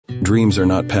Dreams are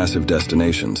not passive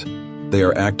destinations. They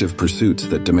are active pursuits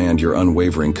that demand your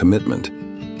unwavering commitment.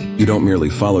 You don't merely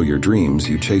follow your dreams,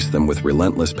 you chase them with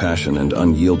relentless passion and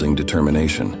unyielding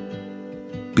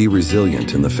determination. Be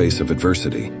resilient in the face of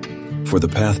adversity, for the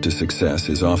path to success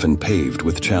is often paved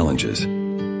with challenges.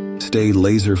 Stay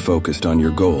laser-focused on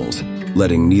your goals,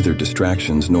 letting neither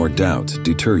distractions nor doubts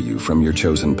deter you from your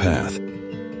chosen path.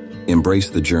 Embrace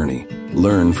the journey,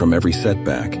 learn from every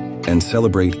setback, and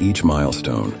celebrate each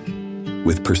milestone.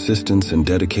 With persistence and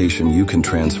dedication, you can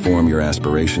transform your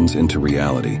aspirations into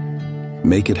reality.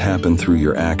 Make it happen through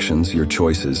your actions, your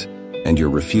choices, and your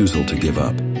refusal to give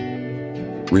up.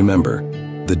 Remember,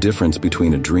 the difference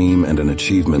between a dream and an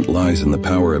achievement lies in the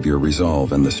power of your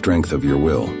resolve and the strength of your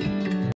will.